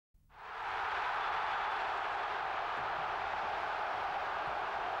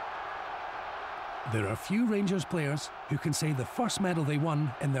There are few Rangers players who can say the first medal they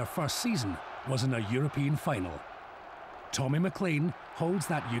won in their first season was in a European final. Tam Mclean holds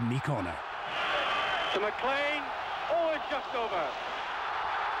that unique honour. To McLean, oh, it's just over.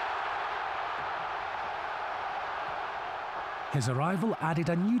 His arrival added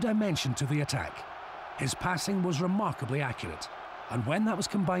a new dimension to the attack. His passing was remarkably accurate, and when that was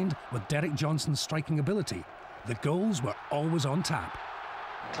combined with Derek Johnson's striking ability, the goals were always on tap.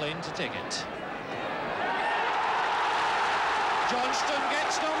 McLean to take it. Johnston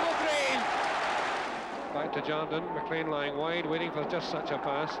gets Tam Mclean. Back to Jordan, McLean lying wide, waiting for just such a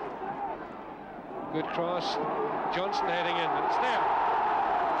pass. Good cross, Johnston heading in, it's there.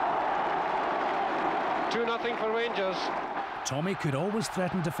 2-0 for Rangers. Tommy could always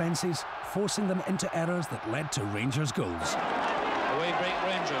threaten defences, forcing them into errors that led to Rangers goals. Away break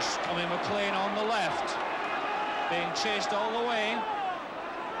Rangers, Tam Mclean on the left, being chased all the way.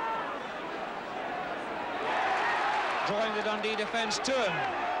 Drawing the Dundee defence to him.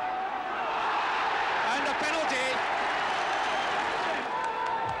 And a penalty.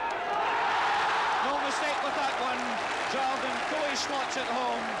 No mistake with that one. Jordan fully slots it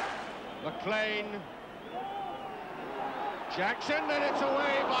home. McLean. Jackson, and it's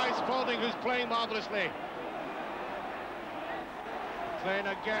away by Spalding, who's playing marvellously. McLean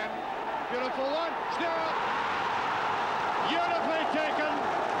again. Beautiful one. Still. Beautifully taken.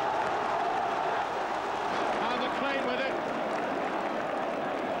 McLean with it.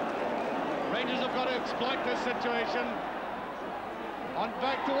 Rangers have got to exploit this situation. On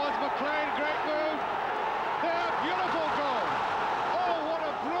back towards McLean, great move. There, beautiful goal. Oh, what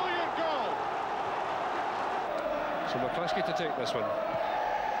a brilliant goal. So McCluskey to take this one.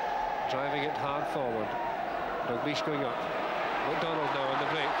 Driving it hard forward. Dalglish going up. McDonald now on the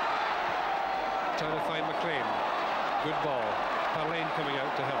break. Trying to find McLean. Good ball. Parlane coming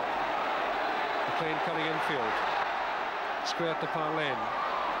out to help. McLean cutting infield. Square to Parlane.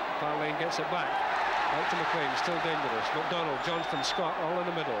 Parlane gets it back. Out to McLean, still dangerous. McDonald, Johnston, Scott all in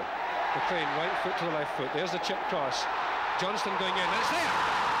the middle. McLean, right foot to the left foot. There's the chip cross. Johnston going in. It's there!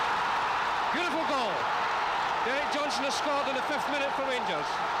 Beautiful goal! Derek Johnson has scored in the 5th minute for Rangers.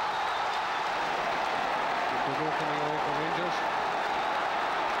 Good coming away for Rangers.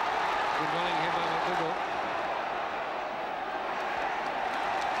 Good running here by McDougall.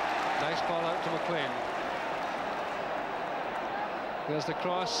 Nice ball out to McLean. There's the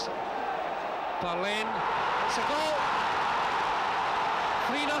cross. Parlane. It's a goal.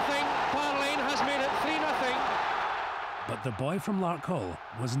 3-0. Parlane has made it 3-0. But the boy from Larkhall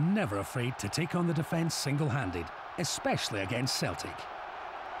was never afraid to take on the defence single-handed, especially against Celtic.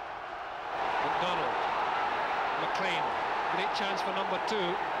 McDonald. McLean. Great chance for number 2.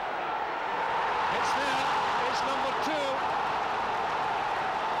 It's there. It's number 2.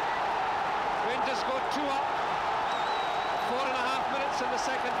 Rangers go 2 up. 4.5 minutes in the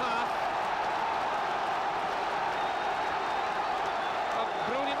second half. A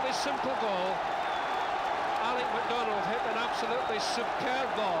brilliantly simple goal. Alec McDonald hit an absolutely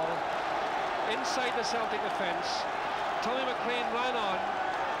superb ball inside the Celtic defence. Tam Mclean ran on,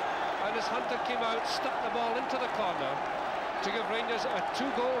 and as Hunter came out, stuck the ball into the corner to give Rangers a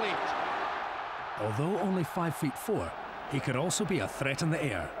 2-goal lead. Although only 5'4", he could also be a threat in the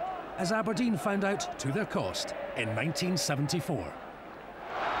air, as Aberdeen found out to their cost in 1974.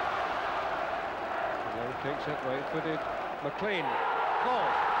 Now takes it right-footed. McLean, goal,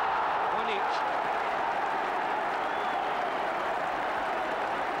 1 each.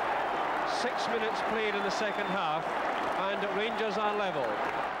 6 minutes played in the second half, and Rangers are level.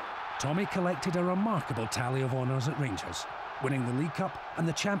 Tommy collected a remarkable tally of honours at Rangers, winning the League Cup and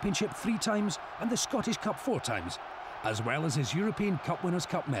the Championship 3 times and the Scottish Cup 4 times, as well as his European Cup Winners'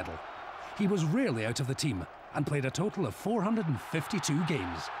 Cup medal. He was rarely out of the team and played a total of 452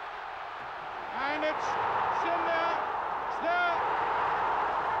 games. And it's in there. It's there.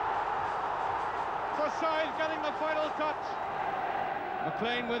 Forsyth getting the final touch.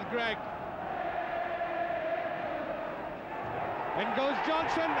 McLean with Greg. In goes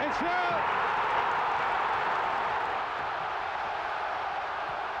Johnson. It's there.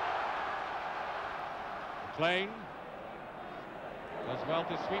 McLean does well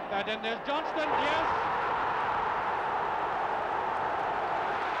to sweep that in. There's Johnston. Yes.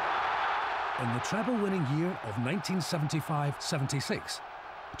 In the treble-winning year of 1975-76,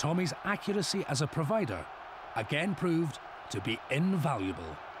 Tommy's accuracy as a provider again proved to be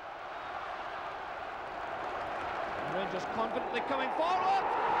invaluable. Rangers confidently coming forward.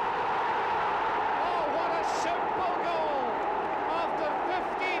 Oh, what a simple goal! After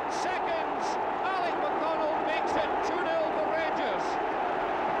 15 seconds, Alec McDonald makes it 2-0 for Rangers.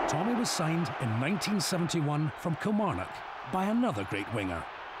 Tommy was signed in 1971 from Kilmarnock by another great winger,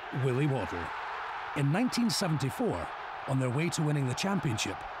 Willie Waddle. In 1974, on their way to winning the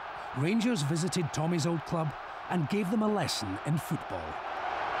championship, Rangers visited Tommy's old club and gave them a lesson in football.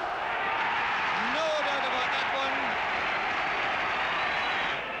 No doubt about that one.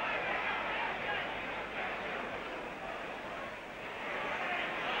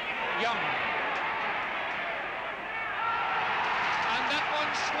 Young. And that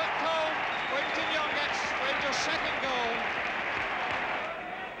one slipped home. Quinton Young gets Rangers' second goal.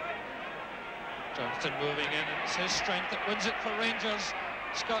 Johnston moving in, and it's his strength that wins it for Rangers.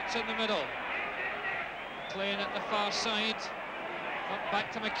 Scott's in the middle. McLean at the far side. Up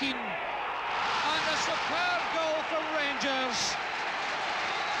back to McKean. And a superb goal for Rangers.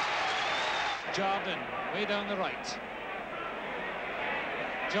 Jardine way down the right.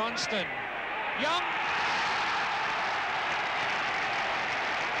 Johnston. Young.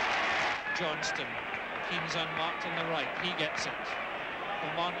 Johnston. McKean's unmarked on the right. He gets it.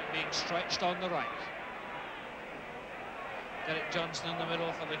 Kilmarnock being stretched on the right. Derek Johnston in the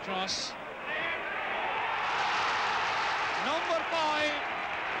middle for the cross. Number 5.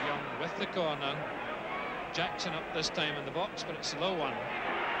 Young with the corner. Jackson up this time in the box, but it's a low one.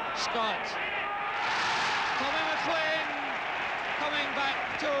 Scott. Tam Mclean coming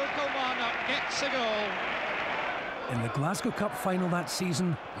back to Kilmarnock, gets a goal. In the Glasgow Cup final that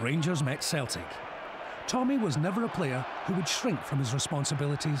season, Rangers met Celtic. Tommy was never a player who would shrink from his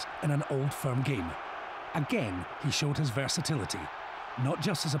responsibilities in an old firm game. Again, he showed his versatility, not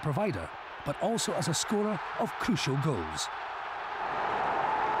just as a provider, but also as a scorer of crucial goals. 6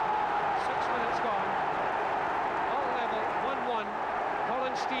 minutes gone. All level, 1-1.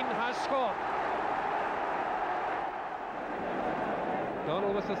 Collinstein has scored.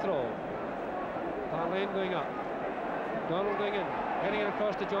 Donald with the throw. Darlane going up. Donald going in. Getting it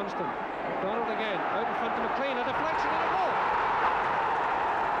across to Johnston. Donald again. Out in front to McLean. A deflection and a goal.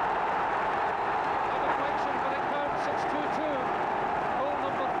 A deflection, but it counts. It's 2-2. Goal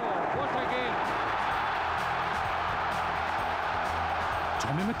number 4. What a game.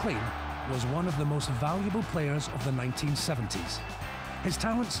 Tam Mclean was one of the most valuable players of the 1970s. His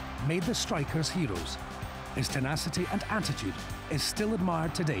talents made the strikers heroes. His tenacity and attitude is still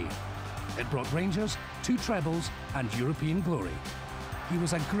admired today. It brought Rangers 2 trebles and European glory. He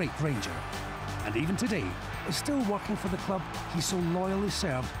was a great Ranger, and even today is still working for the club he so loyally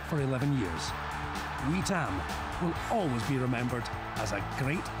served for 11 years. Wee Tam will always be remembered as a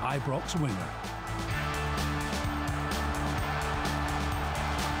great Ibrox winger.